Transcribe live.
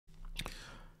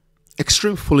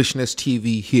Extreme Foolishness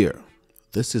TV here.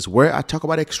 This is where I talk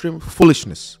about extreme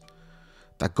foolishness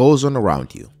that goes on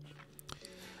around you.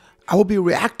 I will be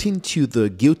reacting to the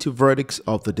guilty verdicts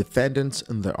of the defendants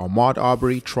in the Ahmaud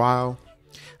Arbery trial,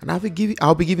 and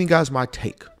I'll be giving guys my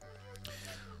take.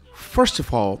 First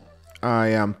of all, I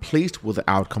am pleased with the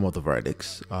outcome of the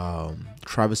verdicts.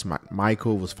 Travis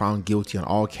McMichael was found guilty on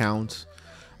all counts.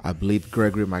 I believe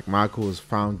Gregory McMichael was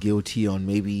found guilty on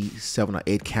maybe 7 or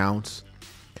 8 counts.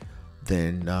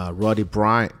 Then Roddie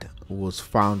Bryant was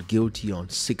found guilty on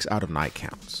 6 out of 9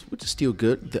 counts, which is still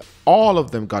good. All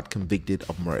of them got convicted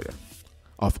of murder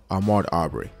of Ahmaud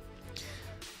Arbery.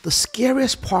 The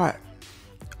scariest part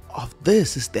of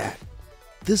this is that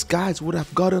these guys would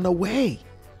have gotten away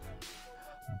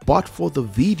but for the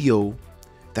video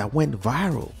that went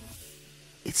viral.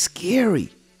 It's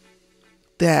scary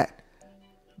that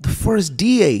the first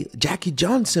DA, Jackie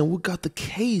Johnson, who got the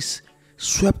case,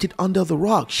 swept it under the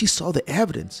rug. She saw the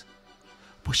evidence,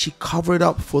 but she covered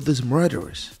up for these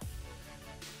murderers.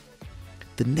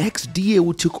 The next DA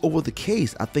who took over the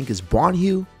case, I think is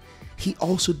Barnhill, he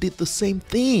also did the same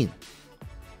thing.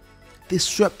 They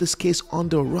swept this case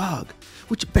under a rug,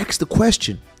 which begs the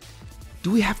question, do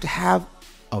we have to have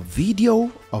a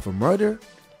video of a murder,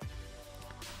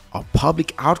 a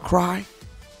public outcry,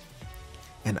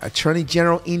 an attorney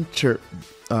general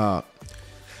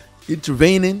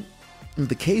intervening in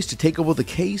the case to take over the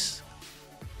case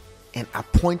and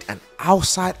appoint an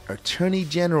outside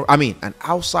an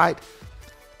outside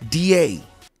DA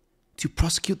to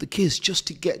prosecute the case just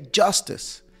to get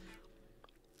justice?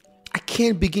 I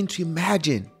can't begin to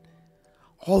imagine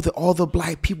all the other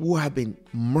black people who have been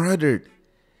murdered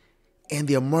and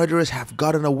their murderers have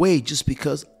gotten away just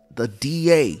because the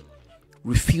DA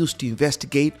refused to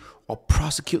investigate or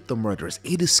prosecute the murderers.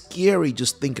 It is scary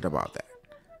just thinking about that.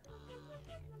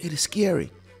 It is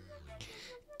scary.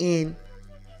 And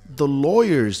the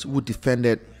lawyers who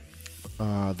defended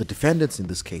the defendants in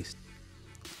this case,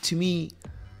 to me,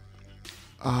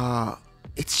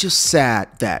 it's just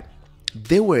sad that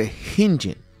they were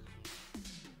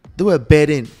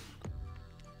betting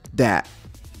that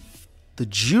the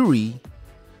jury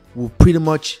will pretty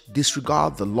much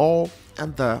disregard the law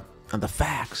and the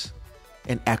facts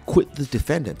and acquit the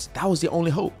defendants. That was the only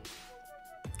hope,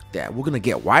 that we're gonna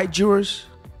get white jurors,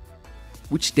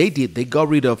 which they did. They got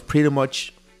rid of pretty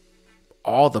much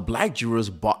all the black jurors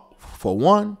but for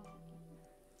one,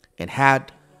 and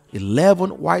had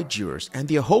 11 white jurors. And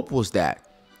their hope was that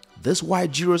these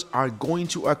white jurors are going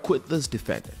to acquit this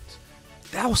defendant.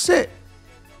 That was it.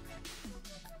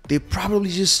 They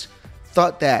probably just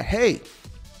thought that, hey,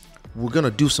 we're gonna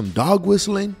do some dog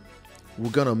whistling, we're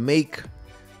gonna make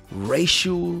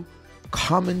racial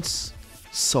comments,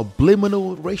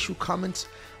 subliminal racial comments,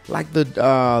 like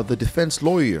the defense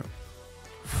lawyer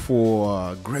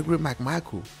for Gregory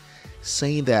McMichael,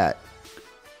 saying that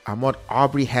Ahmaud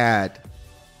Arbery had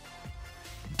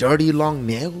dirty long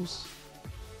nails.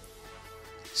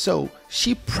 So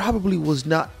she probably was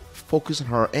not focusing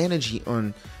her energy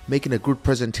on making a good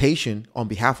presentation on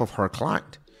behalf of her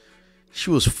client. She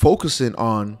was focusing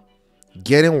on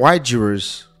getting white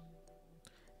jurors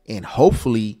and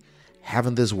hopefully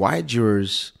having these white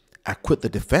jurors acquit the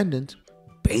defendant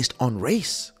based on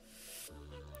race.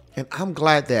 And I'm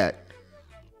glad that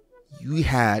you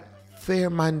had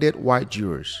fair-minded white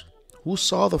jurors who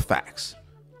saw the facts.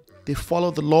 They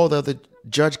followed the law that the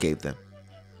judge gave them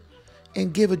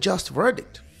and gave a just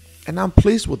verdict. And I'm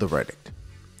pleased with the verdict.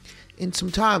 And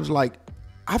sometimes, like,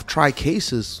 I've tried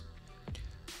cases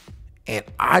and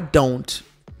I don't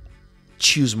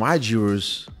choose my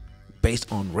jurors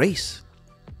based on race.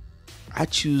 I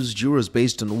choose jurors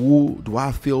based on who do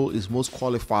I feel is most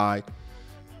qualified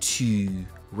to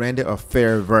render a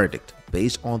fair verdict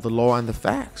based on the law and the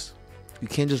facts. You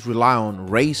can't just rely on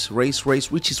race,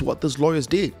 which is what those lawyers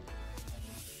did.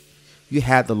 You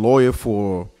had the lawyer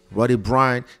for Roddie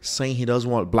Bryant saying he doesn't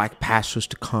want black pastors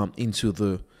to come into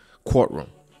the courtroom.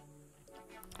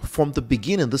 From the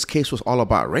beginning, this case was all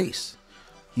about race.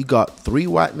 You got 3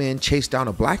 white men chase down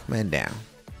a black man down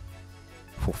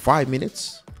for 5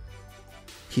 minutes.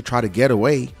 He tried to get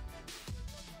away.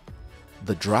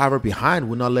 The driver behind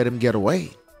would not let him get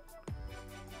away.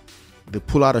 They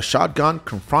pulled out a shotgun,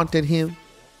 confronted him.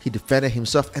 He defended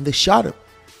himself and they shot him.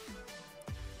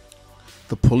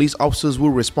 The police officers who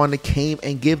responded came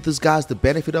and gave these guys the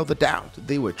benefit of the doubt.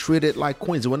 They were treated like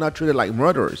queens. They were not treated like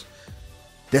murderers,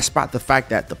 despite the fact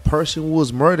that the person who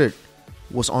was murdered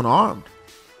was unarmed.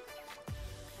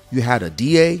 You had a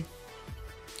DA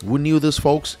who knew these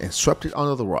folks and swept it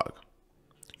under the rug.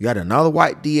 You had another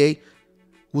white DA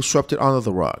who swept it under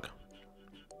the rug.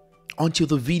 until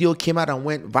the video came out and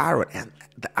went viral and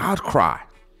the outcry.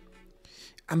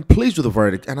 I'm pleased with the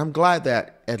verdict, and I'm glad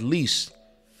that at least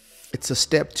it's a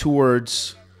step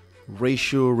towards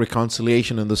racial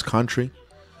reconciliation in this country.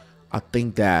 I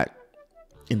think that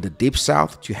in the Deep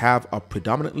South, to have a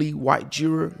predominantly white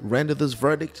juror render this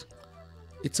verdict,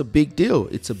 it's a big deal.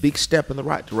 It's a big step in the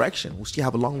right direction. We still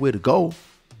have a long way to go,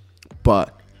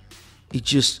 but it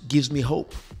just gives me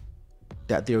hope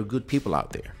that there are good people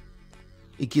out there.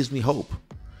 It gives me hope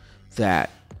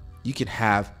that you can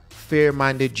have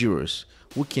fair-minded jurors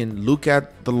who can look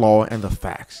at the law and the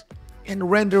facts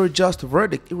and render a just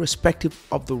verdict irrespective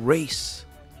of the race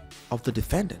of the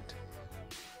defendant.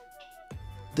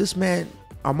 This man,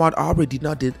 Ahmaud Arbery, did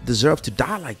not deserve to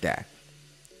die like that.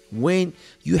 When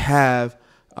you have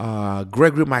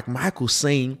Gregory McMichael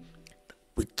saying,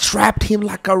 "We trapped him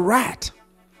like a rat."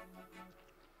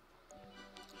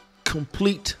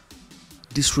 Complete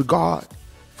disregard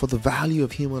for the value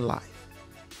of human life,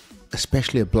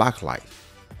 especially a black life.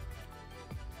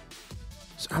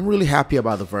 So I'm really happy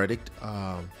about the verdict.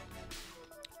 I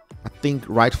think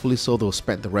rightfully so, they'll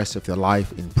spend the rest of their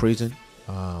life in prison.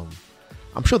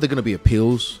 I'm sure they're going to be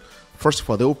appeals. First of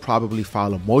all, they'll probably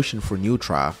file a motion for a new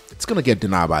trial. It's going to get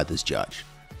denied by this judge,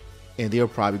 and they're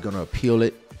probably going to appeal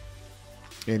it,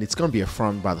 and it's going to be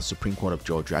affirmed by the Supreme Court of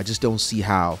Georgia. I just don't see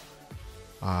how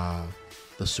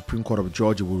the Supreme Court of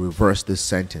Georgia will reverse this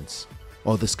sentence,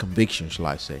 or this conviction, shall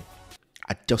I say.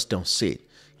 I just don't see it,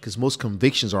 because most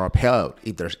convictions are upheld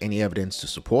if there's any evidence to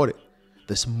support it.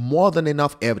 There's more than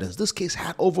enough evidence. This case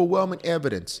had overwhelming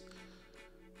evidence,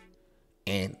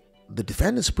 and the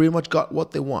defendants pretty much got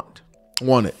what they wanted.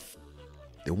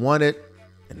 They wanted,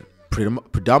 and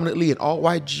predominantly an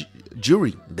all-white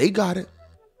jury. They got it.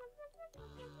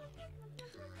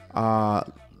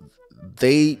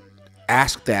 They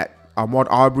asked that Ahmaud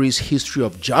Arbery's history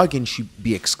of jogging should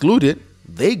be excluded.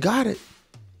 They got it.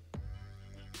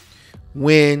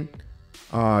 When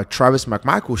Travis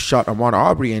McMichael shot Ahmaud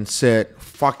Arbery and said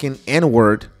 "fucking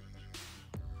N-word,"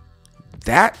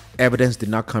 that evidence did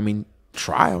not come in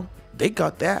trial. They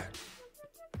got that.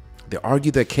 They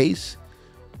argued their case.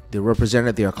 They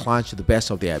represented their clients to the best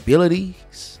of their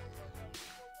abilities,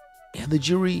 and the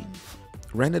jury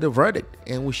rendered a verdict,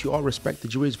 and we should all respect the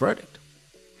jury's verdict.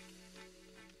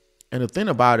 And the thing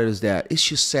about it is that it's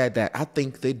just sad that I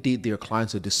think they did their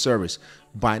clients a disservice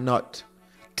by not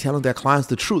telling their clients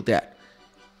the truth, that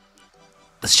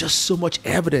there's just so much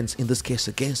evidence in this case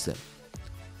against them.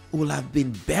 It would have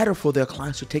been better for their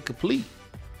clients to take a plea.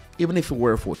 Even if it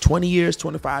were for 20 years,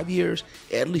 25 years,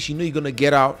 at least you know you're going to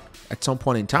get out at some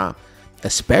point in time.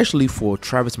 Especially for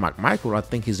Travis McMichael, I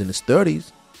think he's in his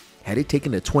 30s. Had he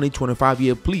taken a 20,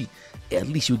 25-year plea, at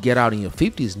least you get out in your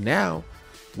 50s. Now,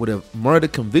 with a murder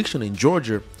conviction in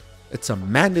Georgia, it's a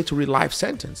mandatory life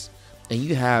sentence. And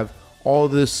you have all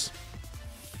this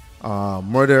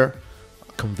murder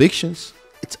convictions.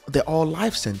 They're all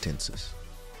life sentences.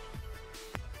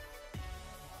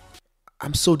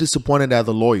 I'm so disappointed at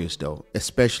the lawyers, though,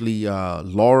 especially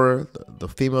Laura, the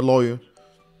female lawyer,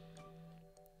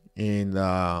 and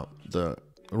the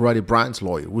Roddie Bryant's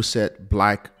lawyer, who said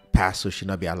black pastors should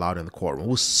not be allowed in the courtroom,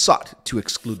 who sought to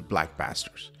exclude black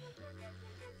pastors.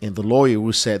 And the lawyer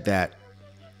who said that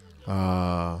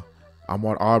Ahmaud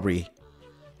Arbery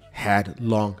had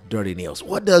long, dirty nails.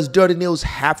 What does dirty nails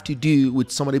have to do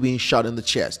with somebody being shot in the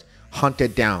chest,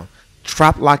 hunted down,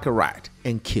 trapped like a rat,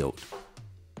 and killed?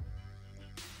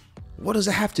 What does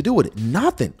it have to do with it?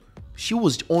 Nothing. She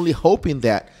was only hoping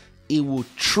that it would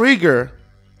trigger,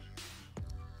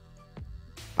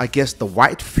 I guess, the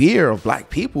white fear of black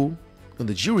people in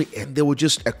the jury, and they would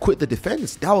just acquit the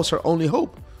defendants. That was her only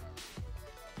hope.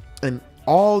 And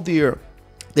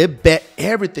they bet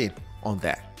everything on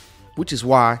that, which is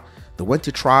why they went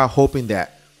to trial hoping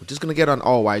that we're just going to get an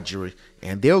all-white jury,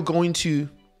 and they're going to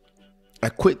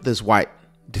acquit this white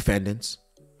defendants.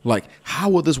 Like, how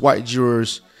will these white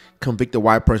jurors convict a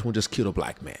white person who just killed a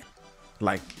black man?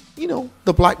 Like, you know,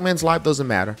 the black man's life doesn't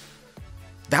matter.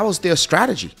 That was their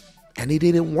strategy, and it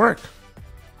didn't work.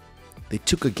 They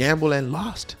took a gamble and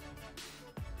lost.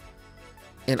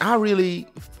 And I really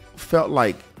felt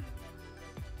like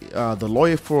the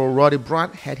lawyer for Roddie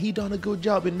Bryant, had he done a good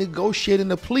job in negotiating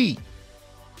the plea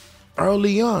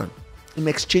early on in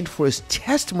exchange for his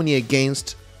testimony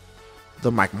against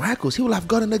the McMichaels, he would have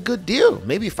gotten a good deal,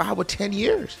 maybe 5 or 10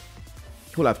 years.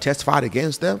 He will have testified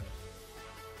against them,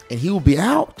 and he will be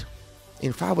out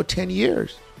in 5 or 10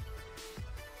 years.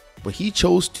 But he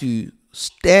chose to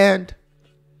stand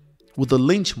with the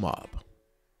lynch mob.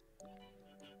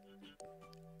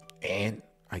 And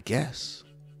I guess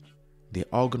they're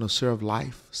all going to serve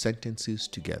life sentences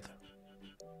together.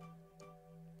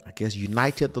 guess,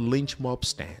 united, the lynch mob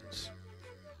stands.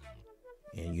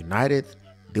 And united,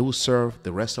 they will serve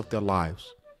the rest of their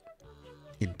lives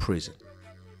in prison.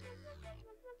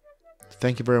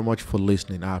 Thank you very much for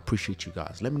listening. I appreciate you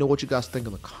guys. Let me know what you guys think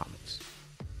in the comments.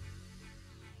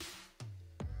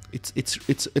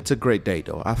 It's a great day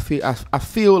though. I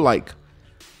feel like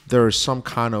there is some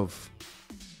kind of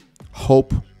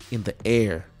hope in the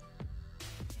air,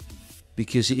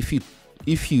 because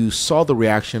if you saw the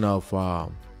reaction of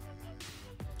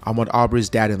Ahmaud Arbery's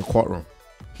dad in the courtroom,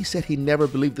 he said he never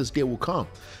believed this day will come.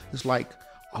 It's like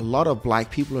a lot of black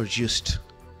people are just,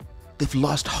 they've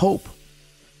lost hope.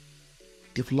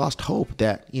 They've lost hope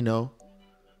that, you know,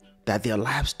 that their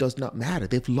lives does not matter.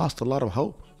 They've lost a lot of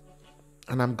hope.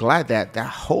 And I'm glad that that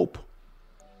hope,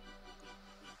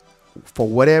 for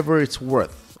whatever it's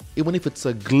worth, even if it's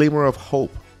a glimmer of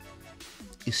hope,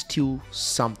 is still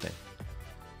something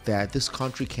that this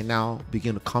country can now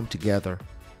begin to come together,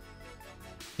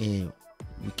 and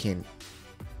we can,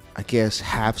 I guess,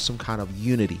 have some kind of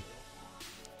unity,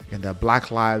 and that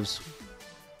black lives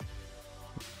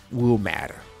will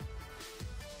matter.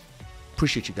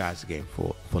 Appreciate you guys again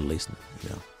for listening. You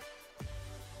know,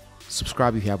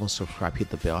 subscribe if you haven't subscribed.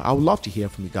 Hit the bell. I would love to hear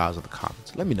from you guys in the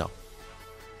comments. Let me know.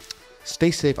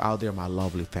 Stay safe out there, my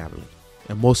lovely family,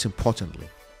 and most importantly,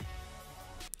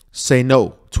 say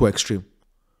no to extreme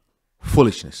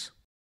foolishness.